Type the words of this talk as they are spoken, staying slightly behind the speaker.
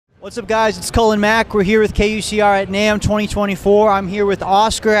What's up, guys? It's Cullen Mack. We're here with KUCR at NAMM 2024. I'm here with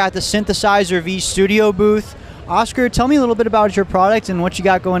Oscar at the Synthesizer V studio booth. Oscar, tell me a little bit about your product and what you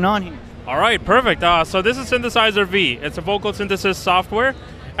got going on here. All right, perfect. So this is Synthesizer V. It's a vocal synthesis software.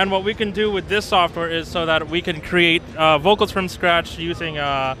 And what we can do with this software is so that we can create vocals from scratch using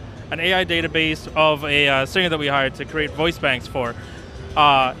an AI database of a singer that we hired to create voice banks for.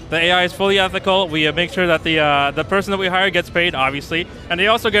 The AI is fully ethical. We make sure that the person that we hire gets paid, obviously, and they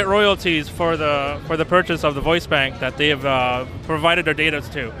also get royalties for the purchase of the voice bank that they have provided their data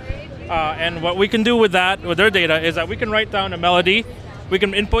to. And what we can do with their data is that we can write down a melody, we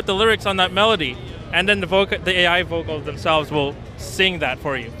can input the lyrics on that melody, and then the AI vocals themselves will sing that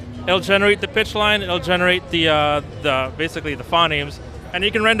for you. It'll generate the pitch line, it'll generate basically the phonemes, and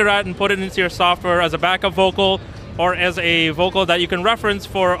you can render that and put it into your software as a backup vocal, or as a vocal that you can reference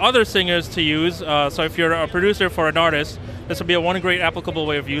for other singers to use. So if you're a producer for an artist, this would be one great applicable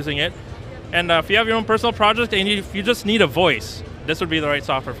way of using it. And if you have your own personal project and if you just need a voice, this would be the right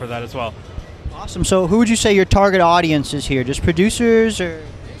software for that as well. Awesome. So who would you say your target audience is here? Just producers or?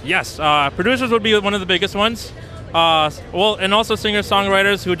 Yes, producers would be one of the biggest ones. Well, and also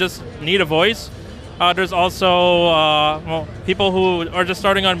singer-songwriters who just need a voice. There's also people who are just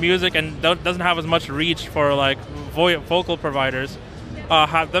starting on music and doesn't have as much reach for like vocal providers.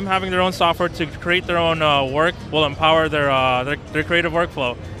 Them having their own software to create their own work will empower their creative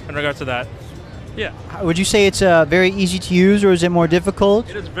workflow in regards to that. Yeah. Would you say it's very easy to use, or is it more difficult?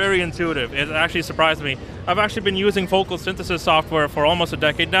 It is very intuitive. It actually surprised me. I've actually been using vocal synthesis software for almost a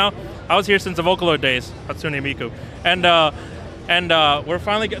decade now. I was here since the Vocaloid days, Hatsune Miku. And we're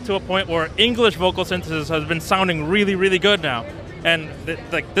finally getting to a point where English vocal synthesis has been sounding really, really good now. And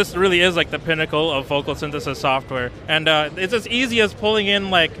this really is like the pinnacle of vocal synthesis software. And it's as easy as pulling in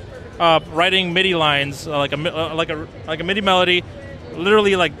like writing MIDI lines, like a MIDI melody,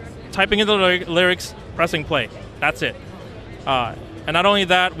 literally like typing in the lyrics, pressing play. That's it. And not only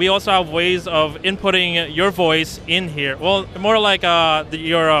that, we also have ways of inputting your voice in here. Well, more like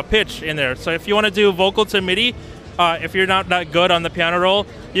your pitch in there. So if you want to do vocal to MIDI, if you're not that good on the piano roll,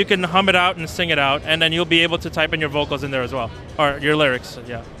 you can hum it out and sing it out, and then you'll be able to type in your vocals in there as well, or your lyrics,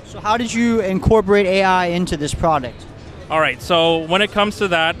 yeah. So how did you incorporate AI into this product? All right, so when it comes to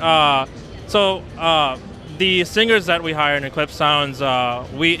that, the singers that we hire in Eclipse Sounds,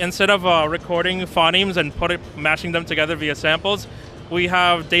 we instead of recording phonemes and mashing them together via samples, we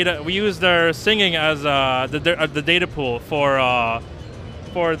have data. We use their singing as the data pool for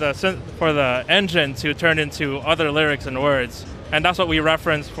the engine to turn into other lyrics and words, and that's what we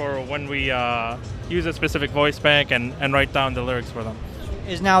reference for when we use a specific voice bank and write down the lyrics for them.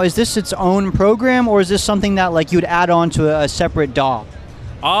 Is this its own program, or is this something that like you'd add on to a separate DAW?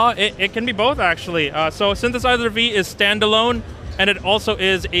 It can be both, actually. So Synthesizer V is standalone, and it also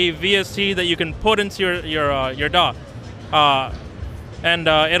is a VST that you can put into your DAW.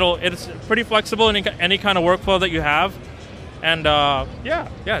 It's pretty flexible in any kind of workflow that you have. And yeah,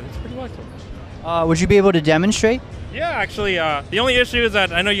 it's pretty flexible. Would you be able to demonstrate? Yeah, actually, the only issue is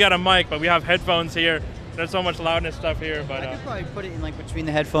that I know you got a mic, but we have headphones here. There's so much loudness stuff here, but I could probably put it in like between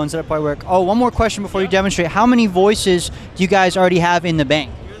the headphones. That'll probably work. Oh, one more question before you demonstrate. How many voices do you guys already have in the bank?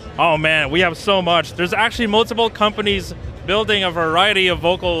 Oh man, we have so much. There's actually multiple companies building a variety of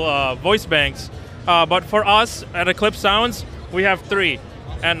vocal voice banks, but for us at Eclipse Sounds, we have 3.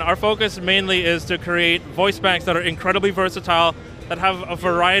 And our focus mainly is to create voice banks that are incredibly versatile, that have a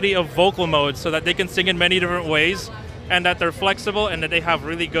variety of vocal modes so that they can sing in many different ways, and that they're flexible and that they have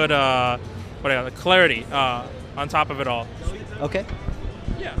really good clarity on top of it all. Okay.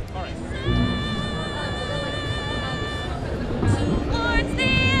 Yeah, all right.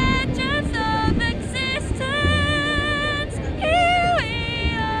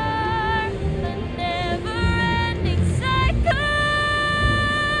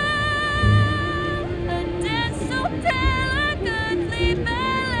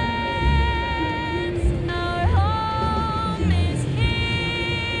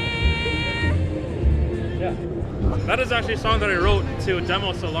 That is actually a song that I wrote to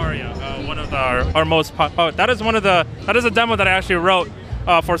demo Solaria, one of our most popular. That is a demo that I actually wrote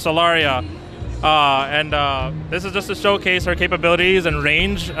for Solaria, and this is just to showcase her capabilities and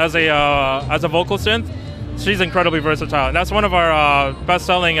range as a vocal synth. She's incredibly versatile, and that's one of our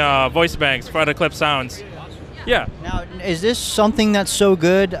best-selling voice banks for Eclipse Sounds. Yeah. Now, is this something that's so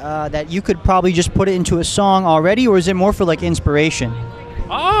good that you could probably just put it into a song already, or is it more for like inspiration?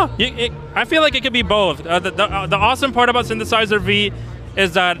 I feel like it could be both. The awesome part about Synthesizer V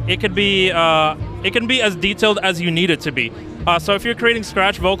is that it can be as detailed as you need it to be. So if you're creating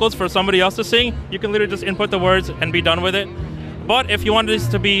scratch vocals for somebody else to sing, you can literally just input the words and be done with it. But if you want this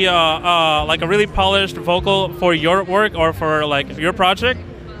to be like a really polished vocal for your work or for like your project,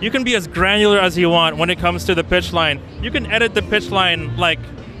 you can be as granular as you want when it comes to the pitch line. You can edit the pitch line like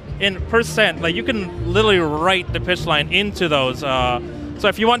in percent. Like you can literally write the pitch line into those. So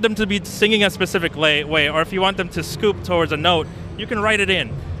if you want them to be singing a specific way, or if you want them to scoop towards a note, you can write it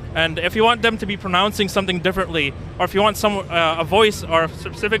in. And if you want them to be pronouncing something differently, or if you want a voice or a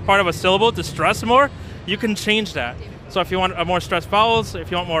specific part of a syllable to stress more, you can change that. So if you want a more stressed vowels,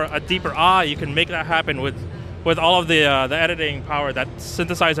 if you want a deeper ah, you can make that happen with all of the editing power that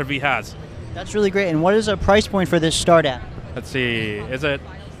Synthesizer V has. That's really great. And what is a price point for this start at? Let's see, is it?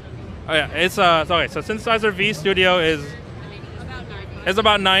 Oh yeah, it's okay. So Synthesizer V Studio is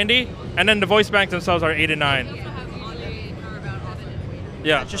about 90, and then the voice banks themselves are 89.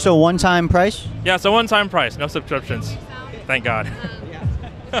 Yeah. Just a one-time price? Yeah, it's a one-time price, no subscriptions. Thank God.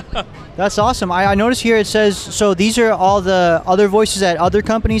 That's awesome. I noticed here it says, so these are all the other voices that other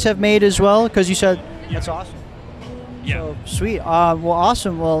companies have made as well, because you said, that's awesome. Yeah. So, sweet. Well,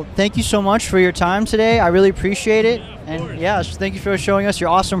 awesome. Well, thank you so much for your time today. I really appreciate it. And yeah, thank you for showing us your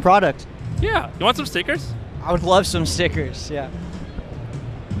awesome product. Yeah. You want some stickers? I would love some stickers, yeah.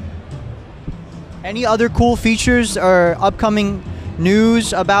 Any other cool features or upcoming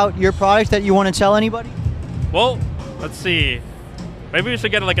news about your product that you want to tell anybody? Well, let's see. Maybe we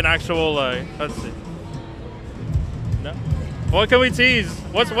should get like an actual, let's see. No? What can we tease?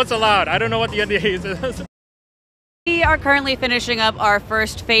 What's allowed? I don't know what the NDA is. We are currently finishing up our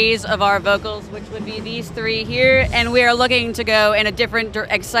first phase of our vocals, which would be these three here, and we are looking to go in a different,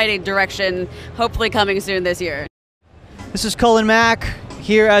 exciting direction, hopefully coming soon this year. This is Cullen Mack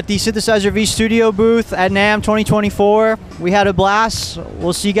here at the Synthesizer V Studio booth at NAMM 2024. We had a blast.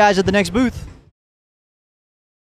 We'll see you guys at the next booth.